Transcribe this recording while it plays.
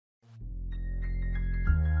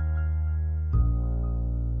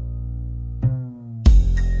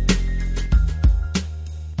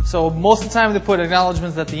So most of the time they put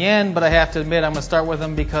acknowledgments at the end, but I have to admit I'm going to start with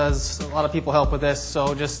them because a lot of people help with this.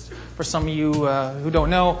 So just for some of you who don't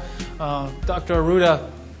know, Dr. Aruda,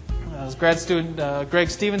 his grad student Greg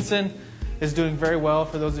Stevenson, is doing very well.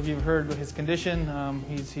 For those of you who've heard of his condition,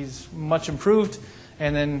 he's much improved.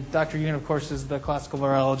 And then Dr. Yoon, of course, is the classical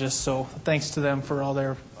virologist. So thanks to them for all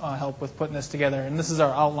their help with putting this together. And this is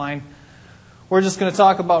our outline. We're just going to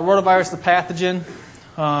talk about rotavirus, the pathogen,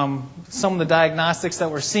 some of the diagnostics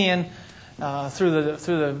that we're seeing through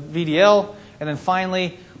the VDL, and then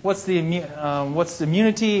finally, what's the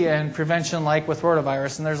immunity and prevention like with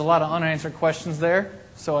rotavirus? And there's a lot of unanswered questions there,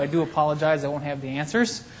 so I do apologize I won't have the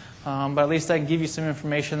answers, but at least I can give you some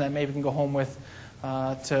information that maybe you can go home with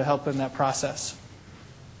to help in that process.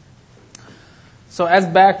 So as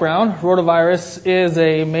background, rotavirus is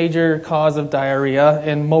a major cause of diarrhea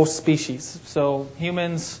in most species. So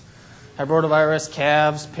humans have rotavirus,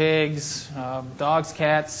 calves, pigs, dogs,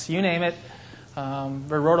 cats, you name it.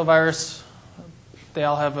 Rotavirus, they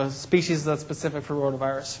all have a species that's specific for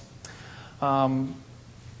rotavirus.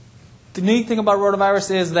 The neat thing about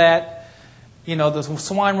rotavirus is that, you know, the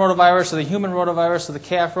swine rotavirus or the human rotavirus or the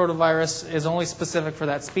calf rotavirus is only specific for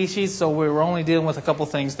that species, so we're only dealing with a couple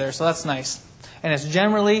things there, so that's nice. And it's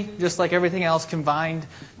generally, just like everything else, confined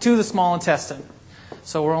to the small intestine.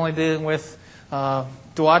 So we're only dealing with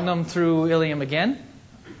duodenum through ileum again.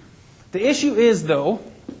 The issue is, though,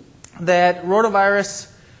 that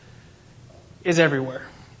rotavirus is everywhere.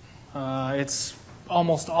 It's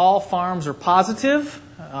almost all farms are positive.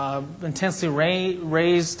 Intensely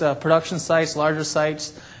raised production sites, larger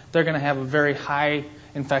sites, they're going to have a very high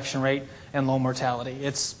infection rate and low mortality.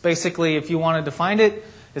 It's basically, if you wanted to find it,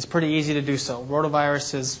 it's pretty easy to do so.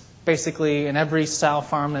 Rotavirus is basically in every sow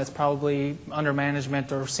farm that's probably under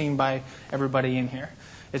management or seen by everybody in here.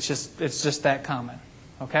 It's just that common.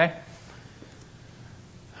 Okay?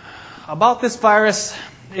 About this virus,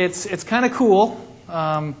 it's kind of cool.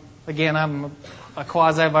 Again, I'm a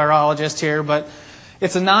quasi-virologist here, but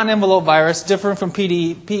it's a non-envelope virus, different from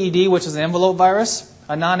PED, which is an envelope virus.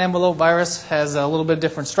 A non-envelope virus has a little bit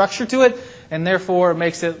different structure to it, and therefore it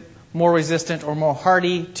makes it more resistant or more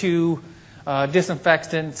hardy to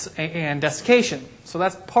disinfectants and desiccation. So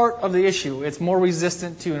that's part of the issue. It's more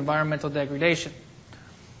resistant to environmental degradation.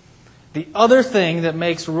 The other thing that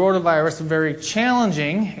makes rotavirus very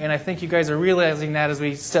challenging, and I think you guys are realizing that as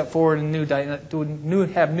we step forward and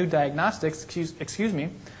have new diagnostics, excuse me,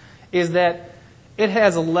 is that it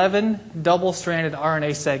has 11 double-stranded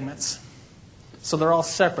RNA segments. So they're all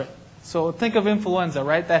separate. So think of influenza,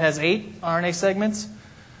 right? That has 8 RNA segments.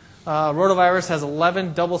 Rotavirus has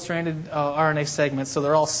 11 double-stranded RNA segments, so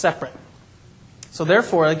they're all separate. So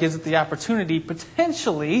therefore, it gives it the opportunity,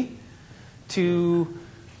 potentially, to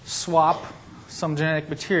swap some genetic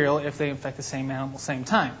material if they infect the same animal at the same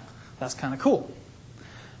time. That's kind of cool.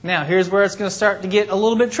 Now, here's where it's going to start to get a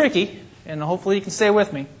little bit tricky, and hopefully you can stay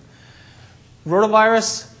with me.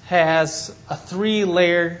 Rotavirus has a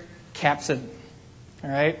 3-layer capsid. All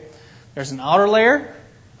right? There's an outer layer,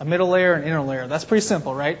 a middle layer, and inner layer. That's pretty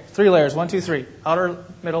simple, right? 3 layers, 1, 2, 3. Outer,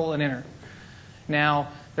 middle, and inner. Now,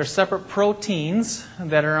 there's separate proteins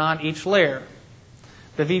that are on each layer.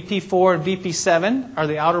 The VP4 and VP7 are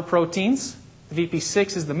the outer proteins. The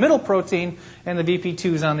VP6 is the middle protein, and the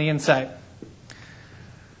VP2 is on the inside.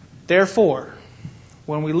 Therefore,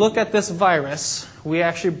 when we look at this virus, we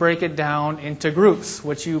actually break it down into groups,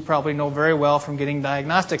 which you probably know very well from getting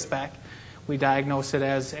diagnostics back. We diagnose it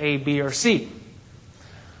as A, B, or C.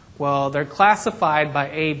 Well, they're classified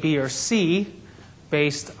by A, B, or C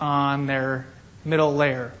based on their middle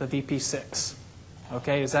layer, the VP6.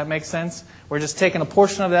 Okay, does that make sense? We're just taking a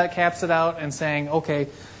portion of that capsid out and saying, okay,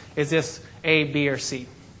 is this A, B, or C?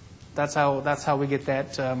 That's how we get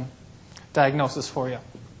that diagnosis for you.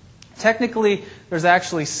 Technically, there's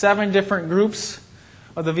actually 7 different groups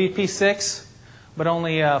of the VP6, but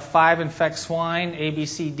only 5 infect swine, A, B,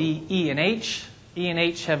 C, D, E, and H. E and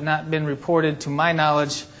H have not been reported, to my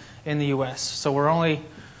knowledge, in the U.S. So we're only,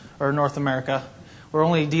 or North America, we're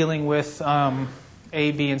only dealing with A,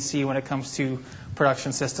 B, and C when it comes to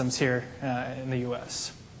production systems here in the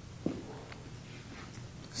U.S.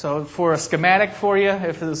 So for a schematic for you,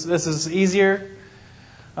 if this is easier,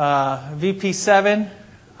 VP7,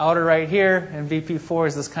 outer right here, and VP4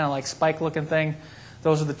 is this kind of like spike-looking thing.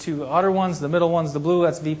 Those are the 2 outer ones. The middle one's the blue.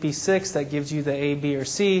 That's VP6. That gives you the A, B, or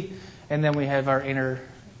C. And then we have our inner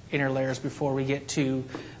layers before we get to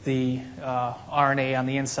the RNA on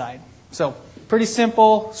the inside. So pretty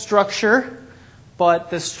simple structure, but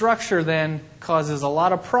the structure then causes a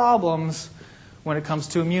lot of problems when it comes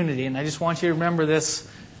to immunity. And I just want you to remember this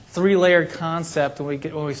three-layered concept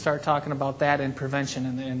when we start talking about that in prevention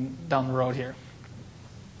and down the road here.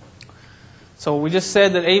 So we just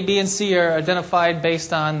said that A, B, and C are identified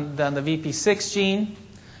based on the VP6 gene,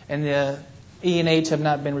 and the E and H have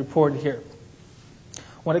not been reported here.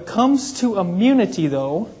 When it comes to immunity,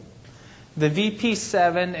 though, the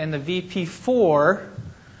VP7 and the VP4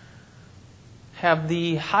 have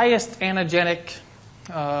the highest antigenic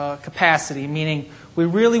capacity, meaning we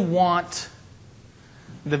really want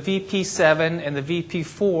the VP7 and the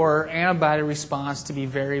VP4 antibody response to be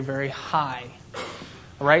very, very high.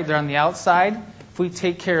 All right, they're on the outside. If we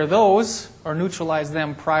take care of those or neutralize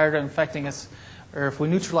them prior to infecting us, or if we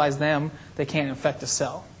neutralize them, they can't infect a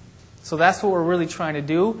cell. So that's what we're really trying to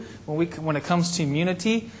do when it comes to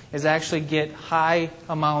immunity, is actually get high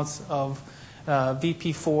amounts of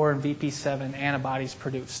VP4 and VP7 antibodies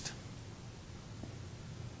produced.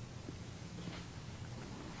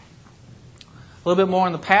 A little bit more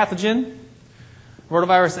on the pathogen.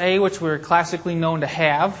 Rotavirus A, which we're classically known to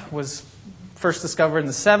have, was first discovered in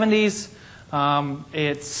the 70s.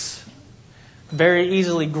 It's very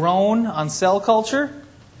easily grown on cell culture,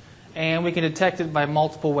 and we can detect it by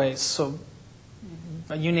multiple ways. So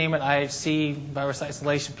you name it, IHC, virus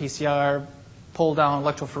isolation, PCR, pull down,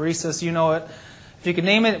 electrophoresis, you know it. If you can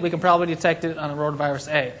name it, we can probably detect it on a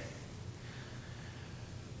rotavirus A.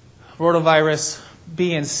 Rotavirus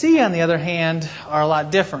B and C, on the other hand, are a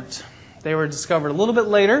lot different. They were discovered a little bit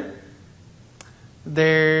later.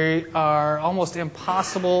 They are almost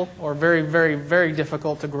impossible or very, very, very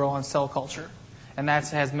difficult to grow on cell culture. And that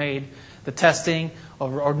has made the testing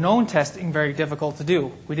or known testing very difficult to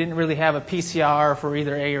do. We didn't really have a PCR for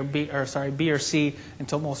either A or B, B or C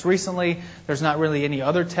until most recently. There's not really any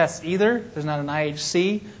other tests either. There's not an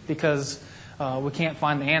IHC because we can't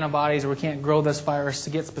find the antibodies, or we can't grow this virus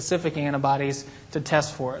to get specific antibodies to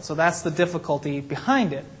test for it. So that's the difficulty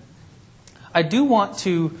behind it. I do want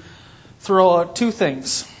to throw out two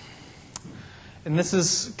things. And this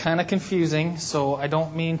is kind of confusing, so I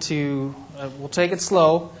don't mean to, we'll take it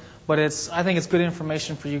slow, but I think it's good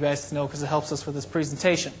information for you guys to know because it helps us with this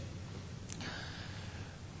presentation.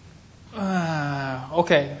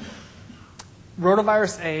 Okay.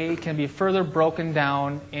 Rotavirus A can be further broken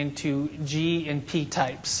down into G and P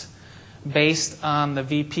types based on the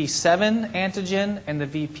VP7 antigen and the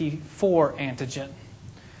VP4 antigen.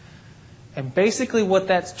 And basically what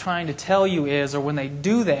that's trying to tell you is, or when they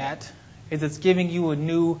do that, is it's giving you a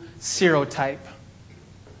new serotype.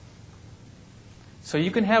 So you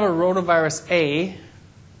can have a rotavirus A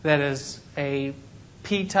that is a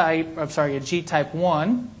a G type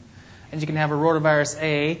 1, and you can have a rotavirus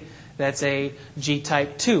A that's a G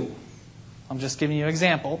type 2. I'm just giving you an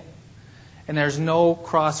example. And there's no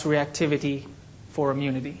cross-reactivity for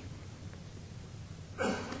immunity.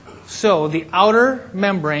 So the outer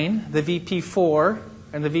membrane, the VP4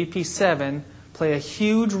 and the VP7, play a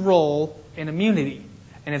huge role in immunity,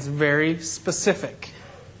 and it's very specific.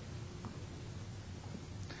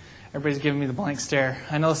 Everybody's giving me the blank stare.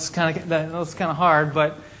 I know it's kind of hard,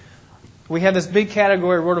 but we have this big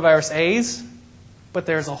category of rotavirus A's, but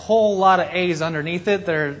there's a whole lot of A's underneath it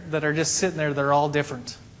that are just sitting there that are all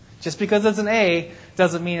different. Just because it's an A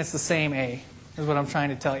doesn't mean it's the same A, is what I'm trying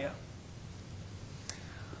to tell you.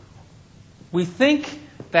 We think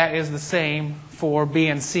that is the same for B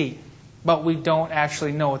and C, but we don't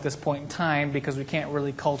actually know at this point in time because we can't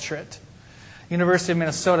really culture it. University of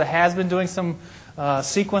Minnesota has been doing some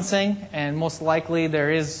sequencing, and most likely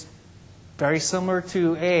there is, very similar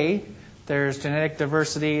to A, there's genetic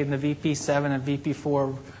diversity in the VP7 and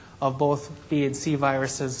VP4 of both B and C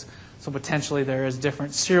viruses, so potentially there is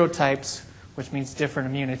different serotypes, which means different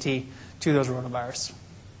immunity to those rotavirus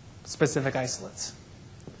specific isolates.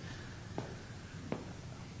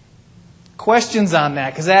 Questions on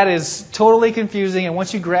that, because that is totally confusing, and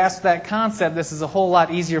once you grasp that concept, this is a whole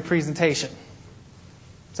lot easier presentation.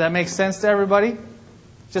 Does that make sense to everybody?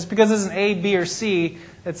 Just because it's an A, B, or C,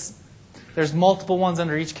 there's multiple ones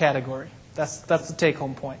under each category. That's the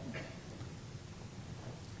take-home point.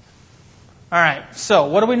 All right, so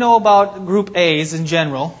what do we know about group A's in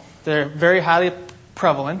general? They're very highly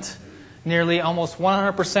prevalent. Nearly almost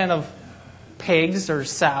 100% of pigs or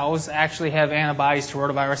sows actually have antibodies to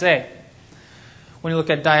rotavirus A. When you look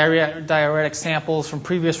at diuretic samples from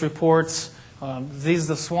previous reports, these is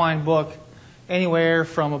the swine book, anywhere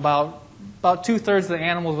from about 2/3 of the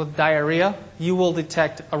animals with diarrhea, you will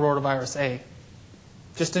detect a rotavirus A,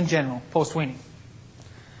 just in general, post-weaning.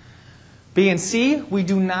 B and C, we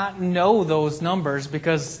do not know those numbers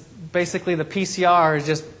because basically the PCR has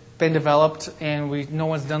just been developed and no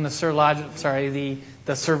one's done the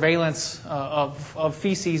the surveillance of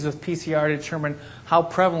feces with PCR to determine how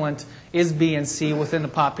prevalent is B and C within the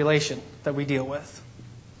population that we deal with.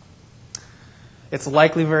 It's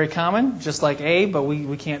likely very common, just like A, but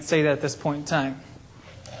we can't say that at this point in time.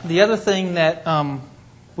 The other thing that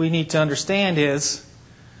we need to understand is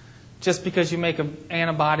just because you make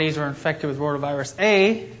antibodies or infected with rotavirus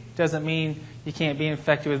A doesn't mean you can't be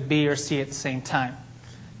infected with B or C at the same time,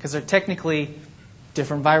 because they're technically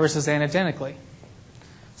different viruses antigenically.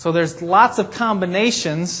 So there's lots of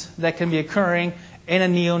combinations that can be occurring in a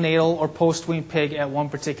neonatal or post-wean pig at one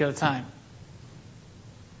particular time.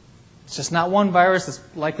 It's just not one virus, it's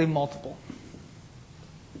likely multiple.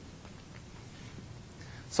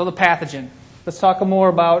 So the pathogen. Let's talk more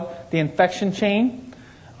about the infection chain.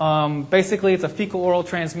 Basically, it's a fecal-oral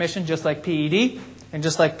transmission, just like PED. And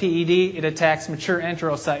just like PED, it attacks mature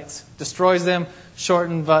enterocytes, destroys them,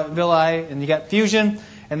 shorten villi, and you get fusion,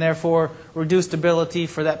 and therefore reduced ability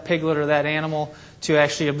for that piglet or that animal to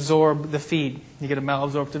actually absorb the feed. You get a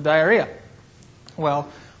malabsorptive diarrhea. Well,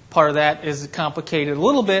 part of that is complicated a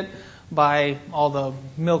little bit by all the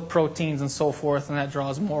milk proteins and so forth, and that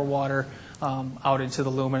draws more water out into the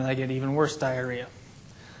lumen, and I get even worse diarrhea.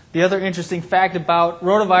 The other interesting fact about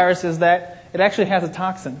rotavirus is that it actually has a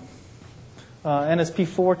toxin,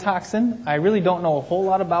 NSP4 toxin. I really don't know a whole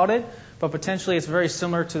lot about it, but potentially it's very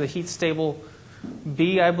similar to the heat-stable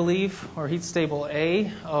B, I believe, or heat-stable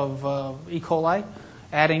A of E. coli,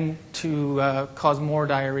 adding to cause more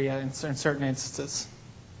diarrhea in certain instances.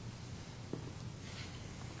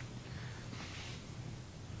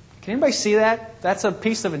 Can anybody see that? That's a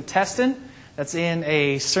piece of intestine that's in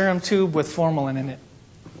a serum tube with formalin in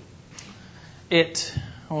it.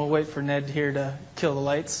 We'll wait for Ned here to kill the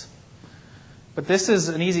lights. But this is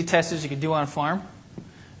an easy test that you can do on farm.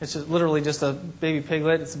 It's just literally just a baby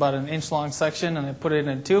piglet. It's about an inch long section, and I put it in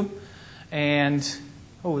a tube. And,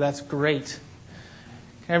 oh, that's great.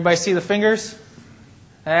 Can everybody see the fingers?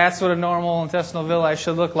 That's what a normal intestinal villi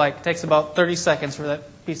should look like. It takes about 30 seconds for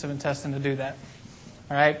that piece of intestine to do that.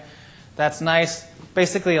 All right, that's nice.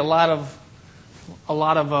 Basically, a lot of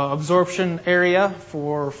absorption area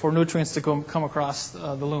for nutrients to come across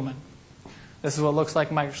the lumen. This is what it looks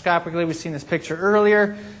like microscopically. We've seen this picture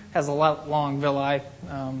earlier. Has a lot long villi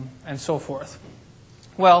and so forth.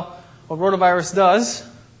 Well, what rotavirus does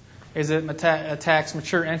is it attacks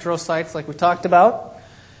mature enterocytes, like we talked about,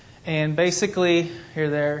 and basically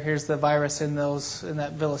here's the virus in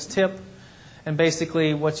that villus tip. And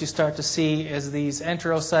basically what you start to see is these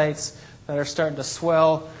enterocytes that are starting to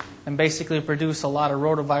swell and basically produce a lot of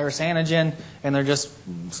rotavirus antigen, and they're just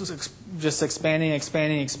expanding,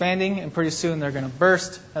 and pretty soon they're going to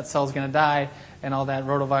burst, that cell's going to die, and all that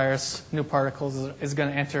rotavirus, new particles, is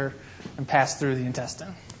going to enter and pass through the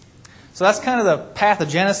intestine. So that's kind of the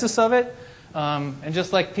pathogenesis of it. And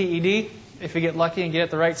just like PED, if you get lucky and get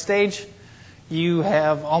at the right stage, you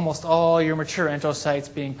have almost all your mature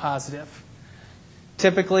enterocytes being positive.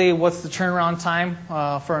 Typically, what's the turnaround time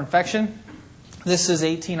for infection? This is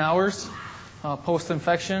 18 hours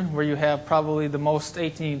post-infection, where you have probably the most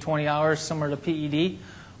 18 to 20 hours, similar to PED,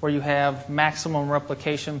 where you have maximum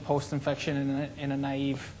replication post-infection in a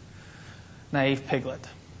naive piglet.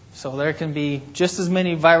 So there can be just as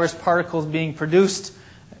many virus particles being produced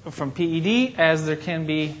from PED as there can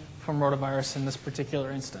be from rotavirus in this particular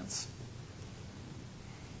instance.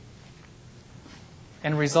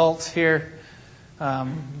 And results here.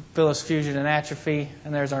 Villus fusion and atrophy,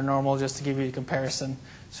 and there's our normal just to give you a comparison.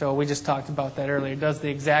 So we just talked about that earlier. It does the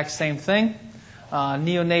exact same thing.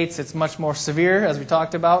 Neonates, it's much more severe, as we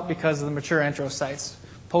talked about, because of the mature enterocytes.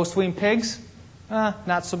 Post-wean pigs,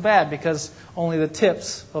 not so bad, because only the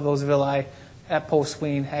tips of those villi at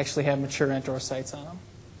post-wean actually have mature enterocytes on them.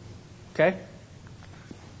 Okay?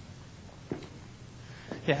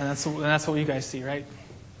 Yeah, and that's what you guys see, right?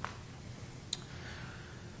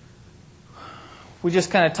 We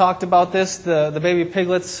just kind of talked about this, the baby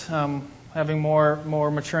piglets having more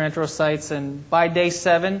mature enterocytes, and by day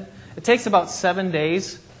 7, it takes about 7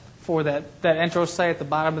 days for that enterocyte at the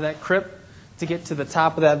bottom of that crypt to get to the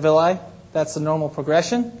top of that villi. That's the normal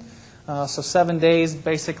progression. So 7 days,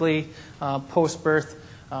 basically, post-birth.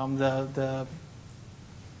 The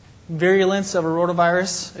virulence of a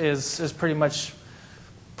rotavirus is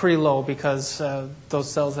pretty low because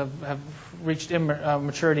those cells have reached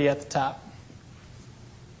maturity at the top.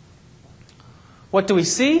 What do we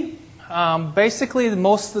see? Basically,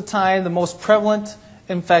 most of the time, the most prevalent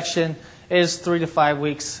infection is 3 to 5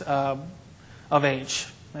 weeks of age.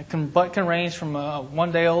 It can range from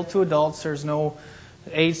 1 day old to adults. There's no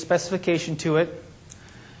age specification to it.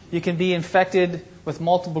 You can be infected with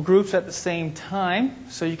multiple groups at the same time.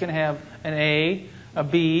 So you can have an A, a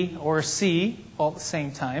B, or a C all at the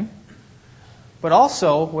same time. But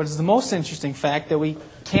also, what is the most interesting fact that we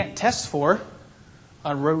can't test for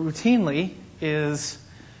routinely is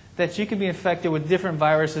that you can be infected with different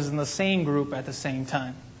viruses in the same group at the same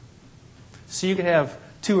time. So you could have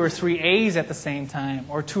 2 or 3 A's at the same time,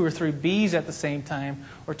 or 2 or 3 B's at the same time,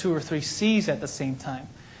 or 2 or 3 C's at the same time.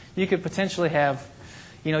 You could potentially have,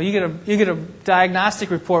 you get a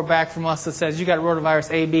diagnostic report back from us that says you got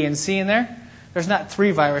rotavirus A, B, and C in there. There's not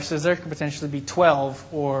 3 viruses. There could potentially be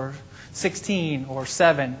 12 or 16 or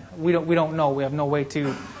 7. We don't know. We have no way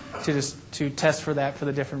to test for that for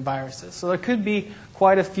the different viruses. So there could be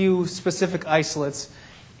quite a few specific isolates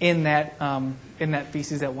in that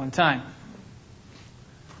feces at one time.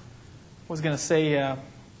 I was going to say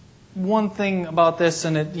one thing about this,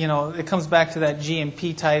 and it comes back to that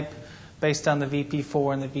GMP type based on the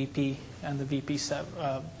VP4 and the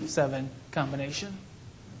VP7 combination.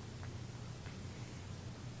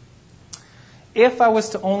 If I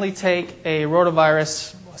was to only take a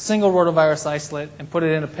single rotavirus isolate and put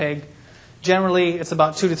it in a pig, generally it's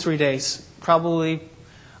about 2 to 3 days. Probably,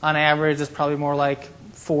 on average, it's probably more like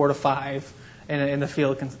 4 to 5 in the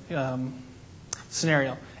field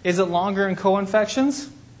scenario. Is it longer in co-infections?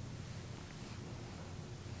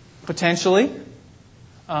 Potentially,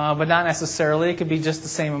 but not necessarily. It could be just the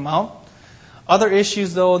same amount. Other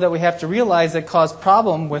issues, though, that we have to realize that cause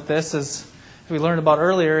problem with this, as we learned about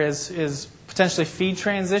earlier, is potentially feed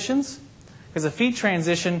transitions. Because a feed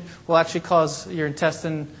transition will actually cause your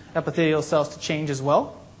intestine epithelial cells to change as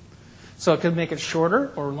well. So it could make it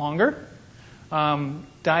shorter or longer.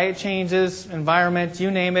 Diet changes, environment,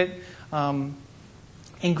 you name it,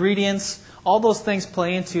 ingredients, all those things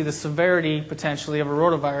play into the severity, potentially, of a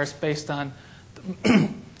rotavirus based on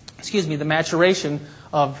the maturation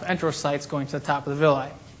of enterocytes going to the top of the villi.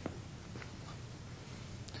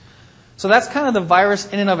 So that's kind of the virus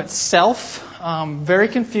in and of itself. Very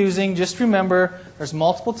confusing. Just remember, there's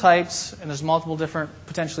multiple types, and there's multiple different,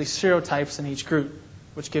 potentially, serotypes in each group,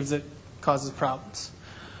 which causes problems.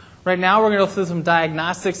 Right now, we're going to go through some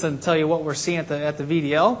diagnostics and tell you what we're seeing at the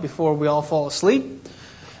VDL before we all fall asleep.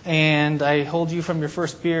 And I hold you from your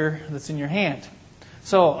first beer that's in your hand.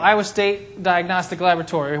 So, Iowa State Diagnostic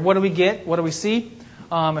Laboratory. What do we get? What do we see?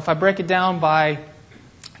 If I break it down by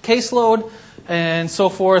caseload and so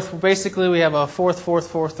forth, basically we have a fourth,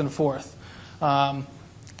 and a fourth.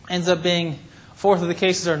 Ends up being a fourth of the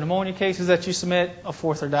cases are pneumonia cases that you submit, a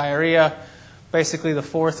fourth are diarrhea. Basically, the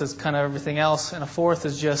fourth is kind of everything else, and a fourth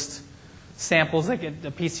is just samples that get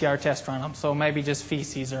a PCR test run on them. So it might be just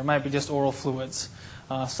feces, or it might be just oral fluids,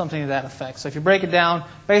 something to that effect. So if you break it down,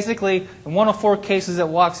 basically, in 1 of 4 cases that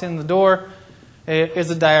walks in the door is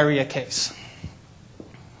a diarrhea case.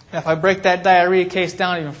 Now, if I break that diarrhea case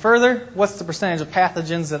down even further, what's the percentage of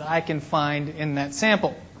pathogens that I can find in that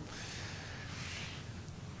sample?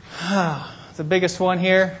 The biggest one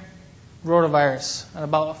here, rotavirus. In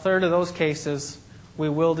about a third of those cases, we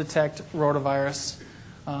will detect rotavirus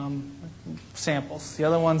samples. The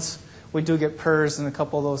other ones, we do get PRRS in a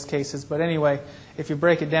couple of those cases. But anyway, if you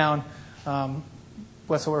break it down,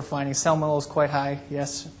 that's what we're finding. Salmonella is quite high.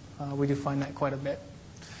 Yes, we do find that quite a bit.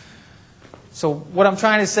 So what I'm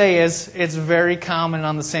trying to say is it's very common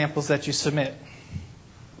on the samples that you submit.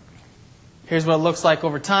 Here's what it looks like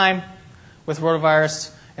over time with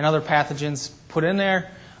rotavirus and other pathogens put in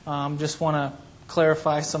there. Just want to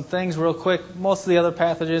clarify some things real quick. Most of the other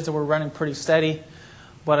pathogens that we're running pretty steady,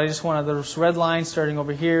 but I just wanted this red line starting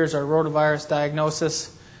over here is our rotavirus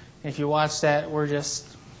diagnosis. And if you watch that, we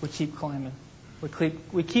keep climbing.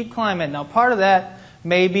 We keep climbing. Now, part of that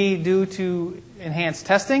may be due to enhanced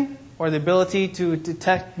testing or the ability to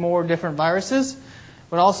detect more different viruses,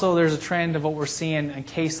 but also there's a trend of what we're seeing in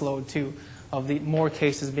caseload too, of the more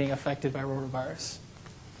cases being affected by rotavirus.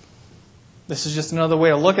 This is just another way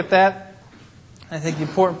to look at that. I think the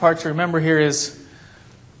important part to remember here is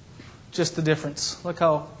just the difference. Look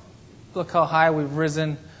how high we've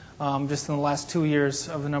risen just in the last 2 years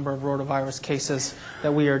of the number of rotavirus cases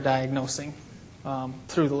that we are diagnosing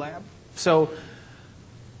through the lab. So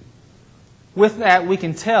with that, we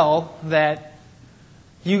can tell that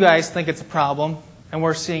you guys think it's a problem, and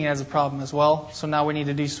we're seeing it as a problem as well. So now we need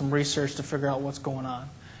to do some research to figure out what's going on.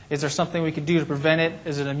 Is there something we could do to prevent it?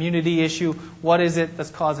 Is it an immunity issue? What is it that's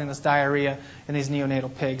causing this diarrhea in these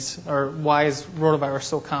neonatal pigs? Or why is rotavirus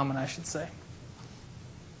so common, I should say?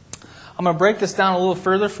 I'm going to break this down a little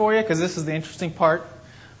further for you because this is the interesting part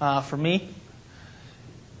for me.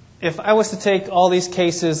 If I was to take all these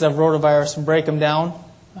cases of rotavirus and break them down,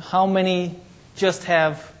 how many just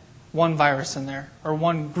have one virus in there? Or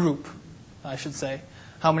one group, I should say.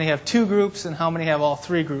 How many have 2 groups and how many have all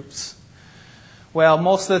 3 groups? Well,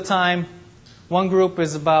 most of the time, one group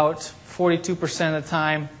is about 42% of the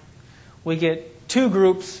time. We get two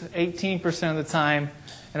groups 18% of the time,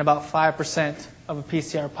 and about 5% of the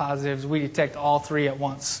PCR positives, we detect all three at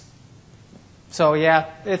once. So yeah,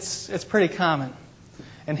 it's pretty common.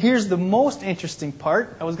 And here's the most interesting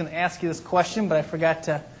part. I was going to ask you this question, but I forgot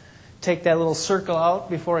to take that little circle out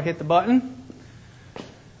before I hit the button.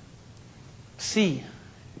 C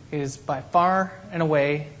is by far and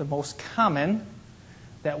away the most common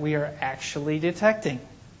that we are actually detecting.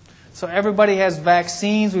 So everybody has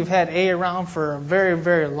vaccines. We've had A around for a very,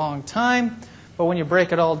 very long time. But when you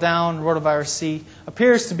break it all down, rotavirus C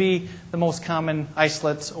appears to be the most common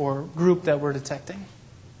isolate or group that we're detecting.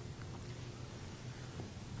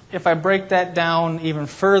 If I break that down even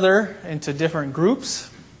further into different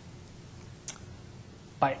groups,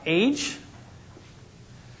 by age,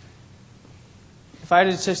 if I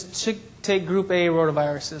just take group A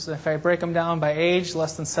rotaviruses, if I break them down by age,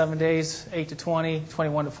 less than 7 days, 8 to 20,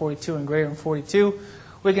 21 to 42, and greater than 42,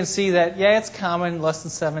 we can see that, yeah, it's common, less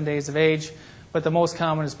than 7 days of age, but the most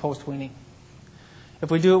common is post-weaning.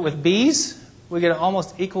 If we do it with bees, we get an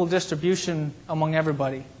almost equal distribution among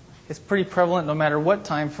everybody. It's pretty prevalent no matter what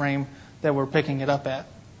time frame that we're picking it up at.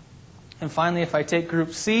 And finally, if I take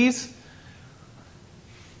group C's,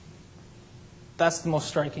 that's the most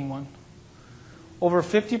striking one. Over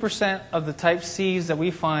 50% of the type C's that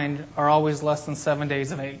we find are always less than 7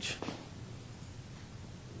 days of age.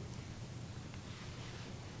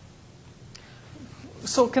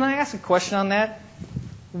 So can I ask a question on that?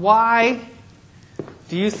 Why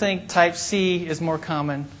do you think type C is more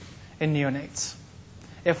common in neonates?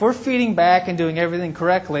 If we're feeding back and doing everything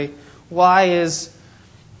correctly, why is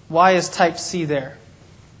type C there?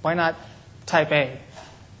 Why not type A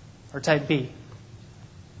or type B?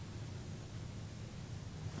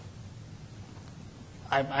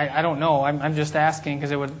 I don't know. I'm just asking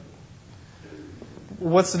because it would.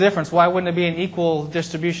 What's the difference? Why wouldn't it be an equal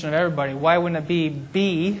distribution of everybody? Why wouldn't it be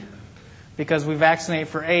B? Because we vaccinate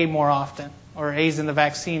for A more often, or A's in the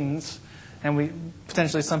vaccines, and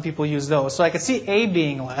potentially some people use those. So I could see A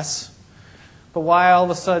being less, but why all of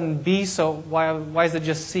a sudden B? So why is it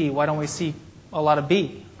just C? Why don't we see a lot of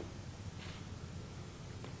B?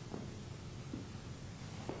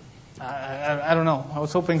 I don't know. I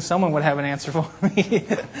was hoping someone would have an answer for me.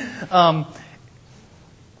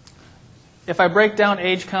 If I break down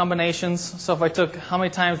age combinations, so if I took how many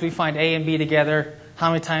times we find A and B together, how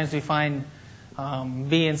many times we find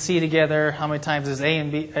B and C together, how many times is A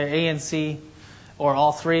and C, or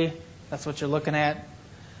all three, that's what you're looking at.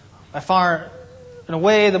 By far, in a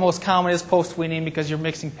way, the most common is post-weaning because you're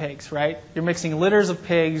mixing pigs, right? You're mixing litters of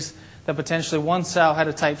pigs that potentially one sow had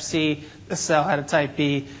a type C, this sow had a type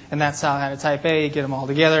B, and that sow had a type A. You get them all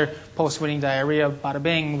together, post-weaning diarrhea, bada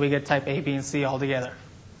bing, we get type A, B, and C all together.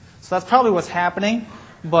 So that's probably what's happening,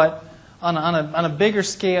 but on a bigger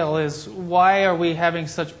scale is why are we having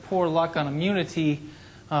such poor luck on immunity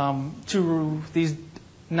to these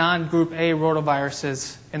non-group A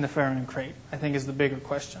rotaviruses in the farrowing crate, I think is the bigger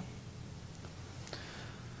question.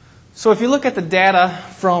 So if you look at the data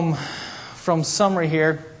from summary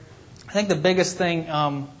here, I think the biggest thing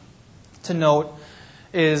to note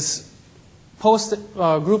is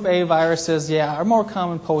group A viruses, yeah, are more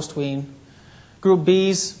common post-wean. Group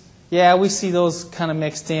B's, yeah, we see those kind of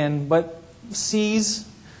mixed in, but C's,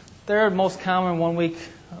 they're most common 1 week,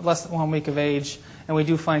 less than 1 week of age, and we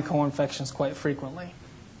do find co-infections quite frequently.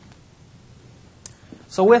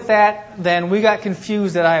 So with that, then we got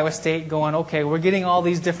confused at Iowa State going, okay, we're getting all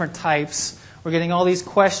these different types, we're getting all these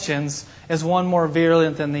questions, is one more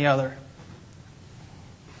virulent than the other?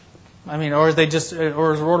 I mean, or is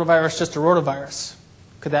rotavirus just a rotavirus?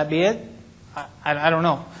 Could that be it? I don't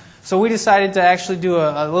know. So we decided to actually do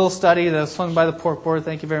a little study that was funded by the Pork Board.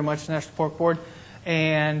 Thank you very much, National Pork Board.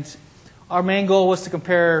 And our main goal was to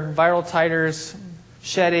compare viral titers,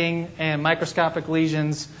 shedding, and microscopic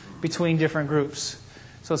lesions between different groups.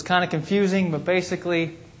 So it's kind of confusing, but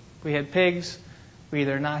basically we had pigs. We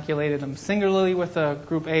either inoculated them singularly with a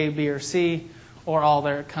group A, B, or C, or all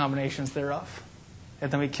their combinations thereof.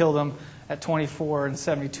 And then we killed them at 24 and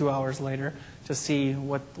 72 hours later to see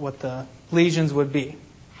what the lesions would be.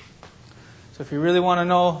 So if you really want to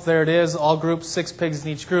know, there it is, all groups, 6 pigs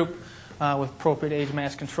in each group with appropriate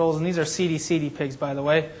age-matched controls. And these are CD pigs, by the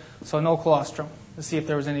way, so no colostrum, to see if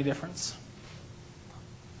there was any difference.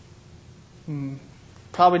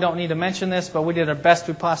 Probably don't need to mention this, but we did our best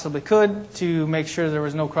we possibly could to make sure there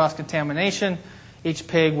was no cross-contamination. Each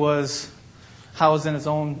pig was housed in its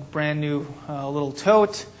own brand new little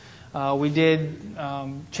tote. We did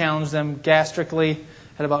challenge them gastrically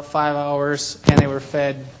at about 5 hours, and they were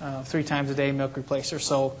fed 3 times a day milk replacer.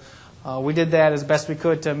 So we did that as best we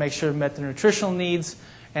could to make sure it met their nutritional needs.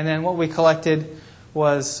 And then what we collected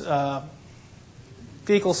was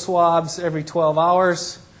fecal swabs every 12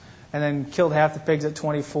 hours, and then killed half the pigs at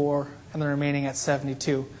 24 and the remaining at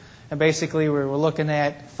 72. And basically we were looking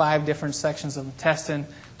at 5 different sections of the intestine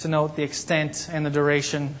to note the extent and the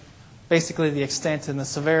duration, basically the extent and the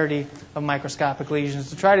severity of microscopic lesions,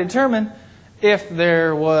 to try to determine if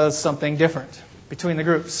there was something different between the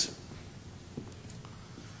groups.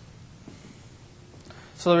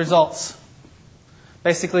 So the results.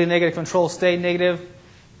 Basically negative control stayed negative.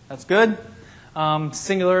 That's good.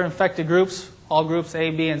 Singular infected groups, all groups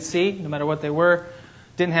A, B, and C, no matter what they were,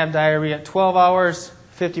 didn't have diarrhea at 12 hours.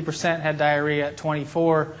 50% had diarrhea at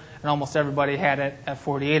 24, and almost everybody had it at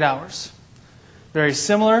 48 hours. Very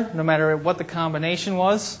similar, no matter what the combination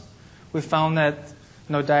was. We found that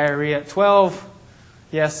no diarrhea at 12,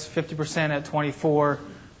 yes, 50% at 24,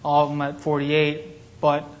 all of them at 48,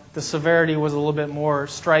 but the severity was a little bit more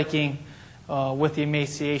striking with the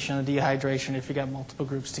emaciation and the dehydration if you got multiple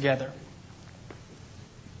groups together.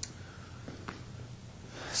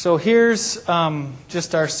 So here's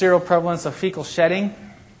just our seroprevalence of fecal shedding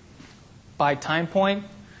by time point.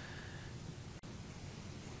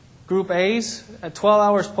 Group A's, at 12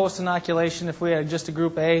 hours post-inoculation, if we had just a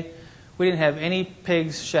group A, we didn't have any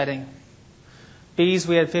pigs shedding. B's,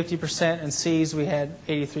 we had 50%, and C's, we had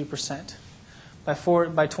 83%.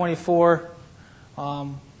 By 24,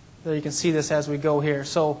 there you can see this as we go here.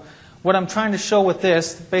 So what I'm trying to show with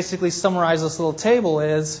this, basically summarize this little table,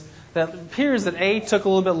 is that it appears that A took a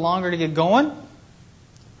little bit longer to get going.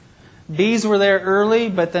 B's were there early,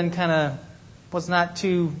 but then kind of was not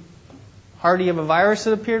too hardy of a virus,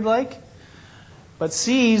 it appeared like. But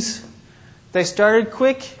C's, they started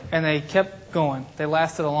quick and they kept going. They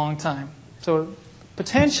lasted a long time. So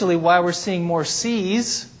potentially why we're seeing more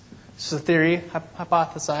C's, this is a theory,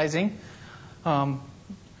 hypothesizing,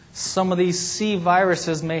 some of these C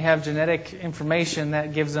viruses may have genetic information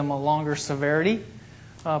that gives them a longer severity,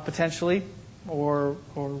 potentially, or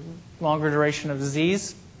longer duration of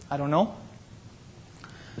disease. I don't know.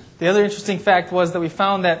 The other interesting fact was that we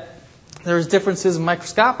found that there was differences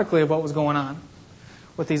microscopically of what was going on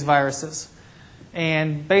with these viruses.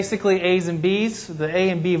 And basically A's and B's, the A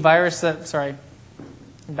and B virus that, sorry,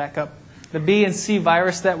 back up. The B and C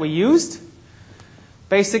virus that we used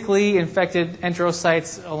basically infected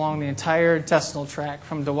enterocytes along the entire intestinal tract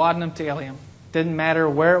from duodenum to ileum. Didn't matter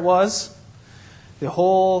where it was, the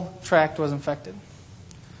whole tract was infected.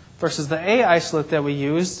 Versus the A isolate that we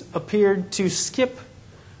used appeared to skip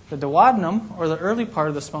the duodenum, or the early part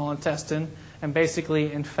of the small intestine, and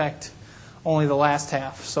basically infect only the last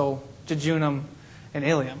half, so jejunum and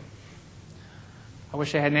ileum. I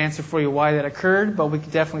wish I had an answer for you why that occurred, but we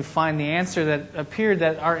could definitely find the answer that appeared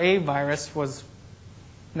that our A virus was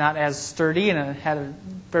not as sturdy and it had a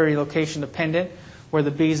very location dependent, where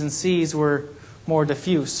the B's and C's were more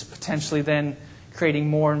diffuse, potentially then creating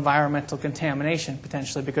more environmental contamination,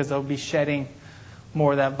 potentially because they'll be shedding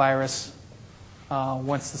more of that virus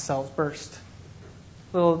once the cells burst.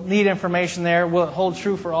 Little neat information there. Will it hold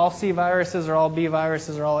true for all C viruses or all B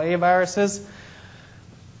viruses or all A viruses?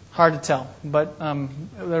 Hard to tell, but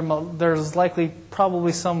there's likely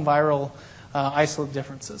probably some viral isolate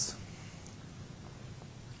differences.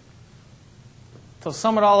 So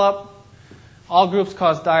sum it all up, all groups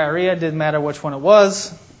caused diarrhea, didn't matter which one it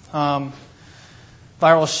was. Viral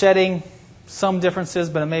shedding, some differences,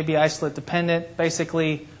 but it may be isolate dependent.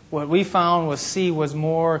 Basically, what we found was C was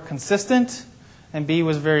more consistent and B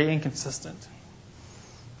was very inconsistent.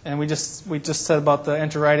 And we just said about the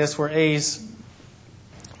enteritis where A's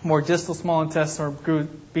more distal small intestine, or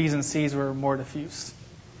B's and C's were more diffuse.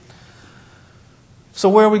 So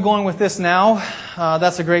where are we going with this now?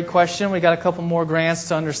 That's a great question. We got a couple more grants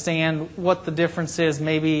to understand what the difference is,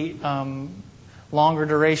 maybe longer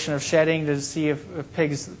duration of shedding to see if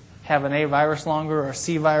pigs have an A virus longer or a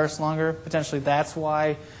C virus longer. Potentially that's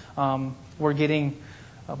why we're getting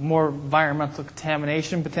more environmental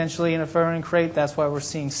contamination potentially in a farrowing crate. That's why we're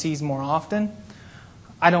seeing C's more often.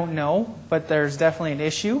 I don't know, but there's definitely an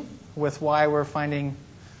issue with why we're finding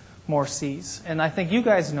more C's. And I think you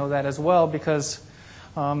guys know that as well, because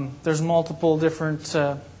there's multiple different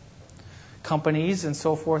companies and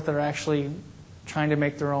so forth that are actually trying to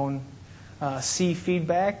make their own C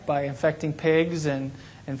feedback by infecting pigs and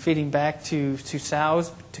feeding back to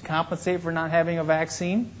sows to compensate for not having a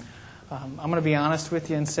vaccine. I'm going to be honest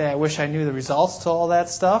with you and say I wish I knew the results to all that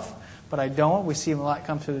stuff, but I don't. We see a lot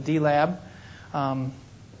come through the D lab.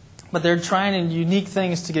 But they're trying unique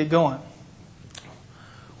things to get going.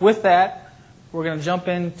 With that, we're going to jump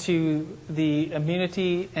into the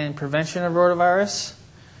immunity and prevention of rotavirus.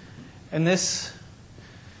 And this,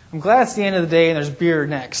 I'm glad it's the end of the day and there's beer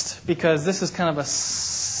next, because this is kind of a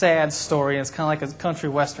sad story. It's kind of like a country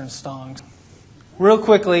western song. Real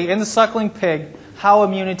quickly, in the suckling pig, how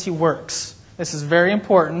immunity works. This is very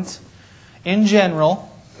important. In general,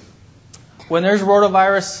 when there's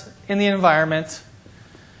rotavirus in the environment,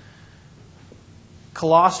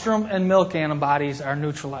 colostrum and milk antibodies are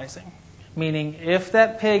neutralizing. Meaning, if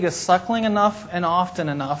that pig is suckling enough and often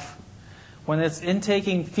enough, when it's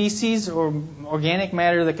intaking feces or organic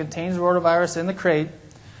matter that contains rotavirus in the crate,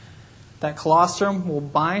 that colostrum will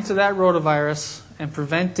bind to that rotavirus and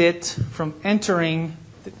prevent it from entering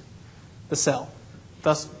the cell,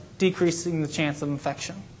 thus decreasing the chance of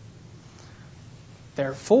infection.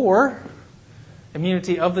 Therefore,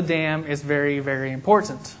 immunity of the dam is very, very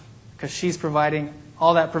important, because she's providing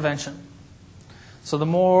all that prevention. So the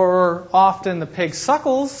more often the pig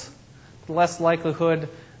suckles, the less likelihood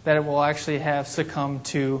that it will actually have succumbed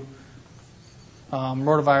to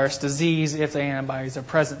rotavirus disease if the antibodies are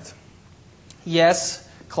present. Yes,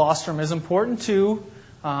 colostrum is important too,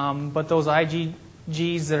 but those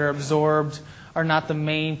IgGs that are absorbed are not the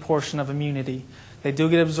main portion of immunity. They do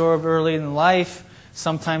get absorbed early in life.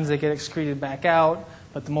 Sometimes they get excreted back out.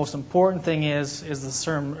 But the most important thing is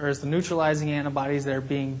the neutralizing antibodies that are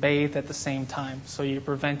being bathed at the same time. So you're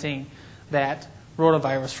preventing that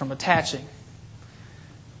rotavirus from attaching.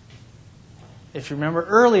 If you remember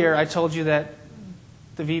earlier, I told you that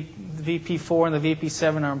the VP4 and the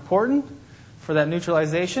VP7 are important for that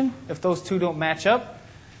neutralization. If those two don't match up,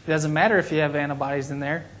 it doesn't matter if you have antibodies in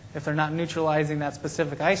there. If they're not neutralizing that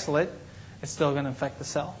specific isolate, it's still going to infect the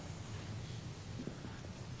cell.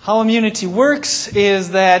 How immunity works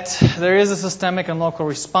is that there is a systemic and local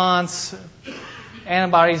response.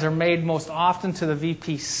 Antibodies are made most often to the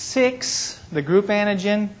VP6, the group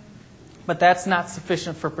antigen, but that's not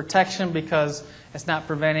sufficient for protection because it's not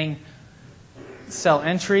preventing cell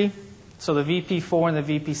entry. So the VP4 and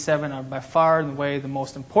the VP7 are by far and away the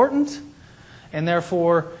most important. And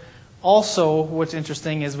therefore, also what's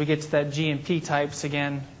interesting is we get to that G and P types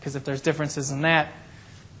again, because if there's differences in that,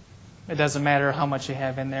 it doesn't matter how much you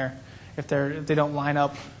have in there. If they don't line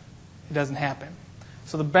up, it doesn't happen.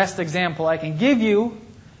 So the best example I can give you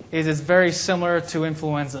is it's very similar to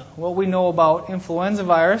influenza. What we know about influenza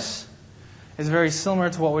virus is very similar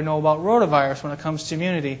to what we know about rotavirus when it comes to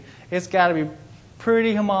immunity. It's got to be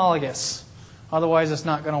pretty homologous. Otherwise, it's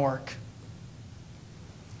not going to work.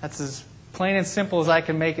 That's as plain and simple as I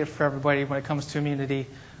can make it for everybody when it comes to immunity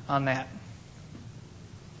on that.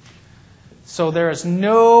 So there is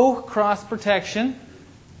no cross protection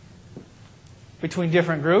between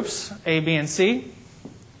different groups, A, B, and C.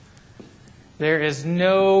 There is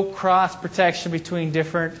no cross protection between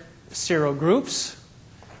different serogroups,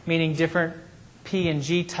 meaning different P and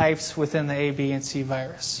G types within the A, B, and C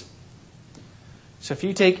virus. So if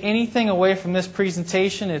you take anything away from this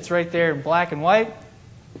presentation, it's right there in black and white.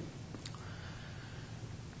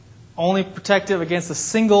 Only protective against a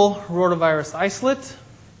single rotavirus isolate.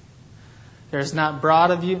 There's not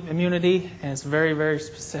broad immunity, and it's very, very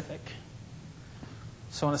specific.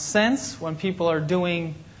 So in a sense, when people are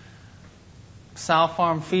doing sow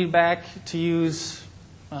farm feedback to use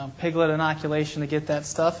piglet inoculation to get that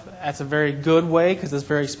stuff, that's a very good way because it's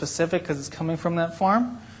very specific because it's coming from that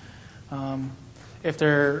farm. Then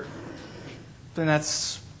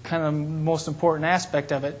that's kind of the most important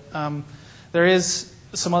aspect of it. There is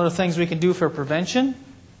some other things we can do for prevention.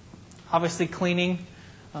 Obviously, cleaning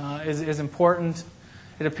is important.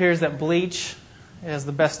 It appears that bleach is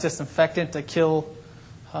the best disinfectant to kill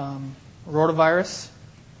rotavirus.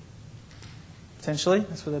 Potentially,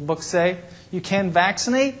 that's what the books say. You can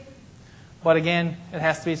vaccinate, but again, it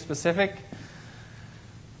has to be specific.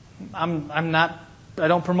 I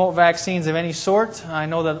don't promote vaccines of any sort. I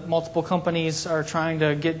know that multiple companies are trying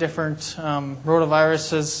to get different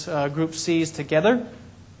rotaviruses, group C's together.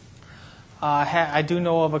 I do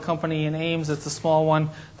know of a company in Ames, it's a small one,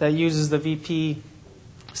 that uses the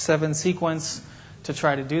VP7 sequence to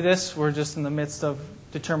try to do this. We're just in the midst of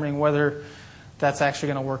determining whether that's actually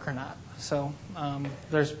going to work or not. So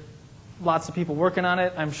there's lots of people working on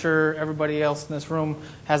it. I'm sure everybody else in this room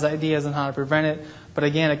has ideas on how to prevent it. But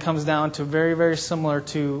again, it comes down to very, very similar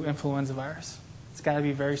to influenza virus. It's got to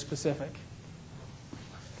be very specific.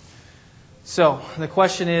 So the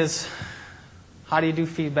question is, how do you do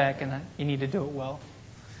feedback? And you need to do it well.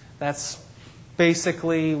 That's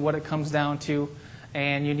basically what it comes down to.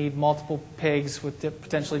 And you need multiple pigs with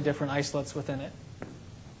potentially different isolates within it.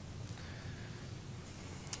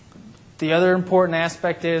 The other important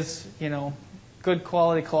aspect is, good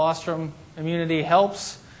quality colostrum immunity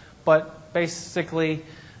helps, but basically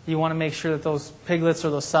you want to make sure that those piglets or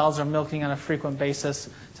those sows are milking on a frequent basis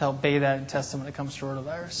to help bathe that intestine when it comes to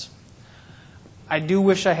rotavirus. I do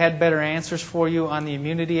wish I had better answers for you on the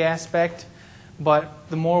immunity aspect, but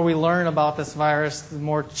the more we learn about this virus, the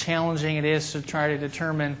more challenging it is to try to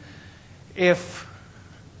determine if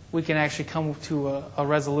we can actually come to a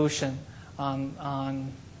resolution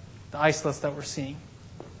on the isolates that we're seeing.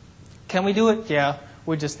 Can we do it? Yeah.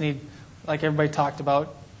 We just need, like everybody talked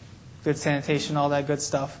about, good sanitation, all that good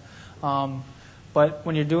stuff. But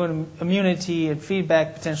when you're doing immunity and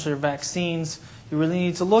feedback, potentially, or vaccines, you really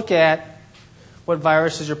need to look at what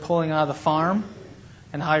viruses you're pulling out of the farm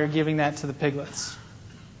and how you're giving that to the piglets.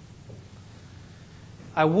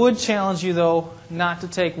 I would challenge you, though, not to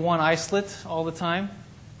take one isolate all the time.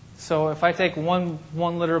 So if I take one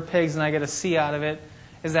litter of pigs and I get a C out of it,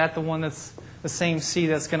 is that the one that's the same C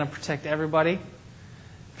that's going to protect everybody?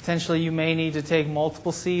 Potentially you may need to take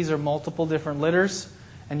multiple Cs or multiple different litters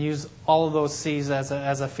and use all of those Cs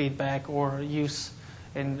as a feedback or use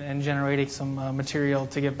in generating some material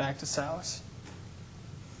to get back to sows.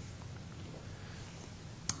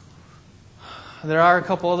 There are a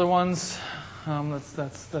couple other ones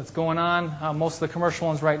that's going on. Most of the commercial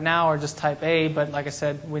ones right now are just type A, but like I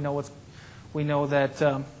said, we know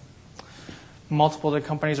that multiple other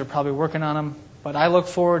companies are probably working on them. But I look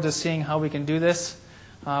forward to seeing how we can do this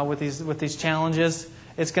with these challenges.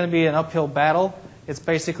 It's going to be an uphill battle. It's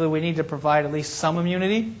basically we need to provide at least some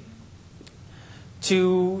immunity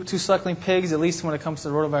to suckling pigs, at least when it comes to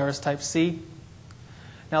rotavirus type C.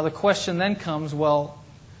 Now the question then comes, well,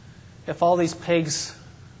 if all these pigs,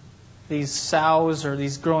 these sows or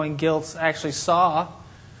these growing gilts actually saw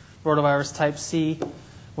rotavirus type C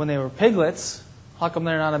when they were piglets, how come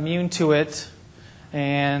they're not immune to it,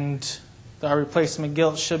 and our replacement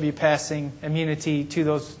gilt should be passing immunity to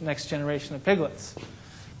those next generation of piglets?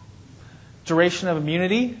 Duration of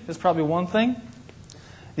immunity is probably one thing.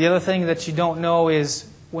 The other thing that you don't know is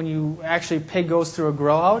when you actually pig goes through a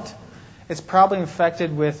grow out, it's probably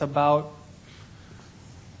infected with about,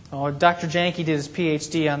 Dr. Janke did his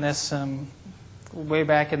PhD on this way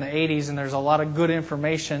back in the 80s, and there's a lot of good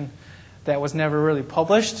information that was never really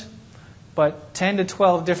published, but 10 to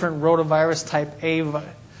 12 different rotavirus type A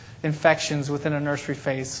infections within a nursery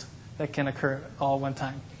phase that can occur all at one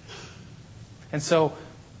time. And so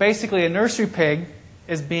basically a nursery pig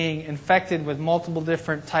is being infected with multiple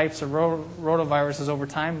different types of rotaviruses over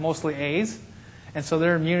time, mostly A's, and so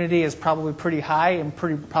their immunity is probably pretty high and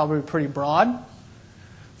probably pretty broad,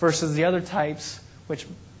 versus the other types which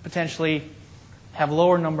potentially have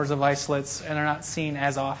lower numbers of isolates and are not seen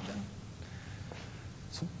as often.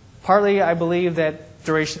 So partly I believe that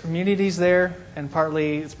duration of immunity is there, and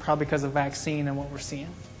partly it's probably because of vaccine and what we're seeing.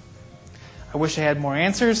 I wish I had more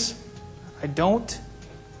answers. I don't.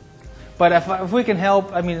 But if we can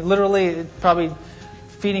help, I mean, literally, probably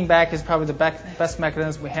feeding back is probably the best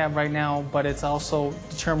mechanism we have right now, but it's also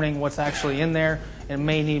determining what's actually in there. It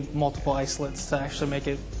may need multiple isolates to actually make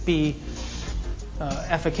it be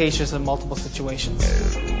efficacious in multiple situations.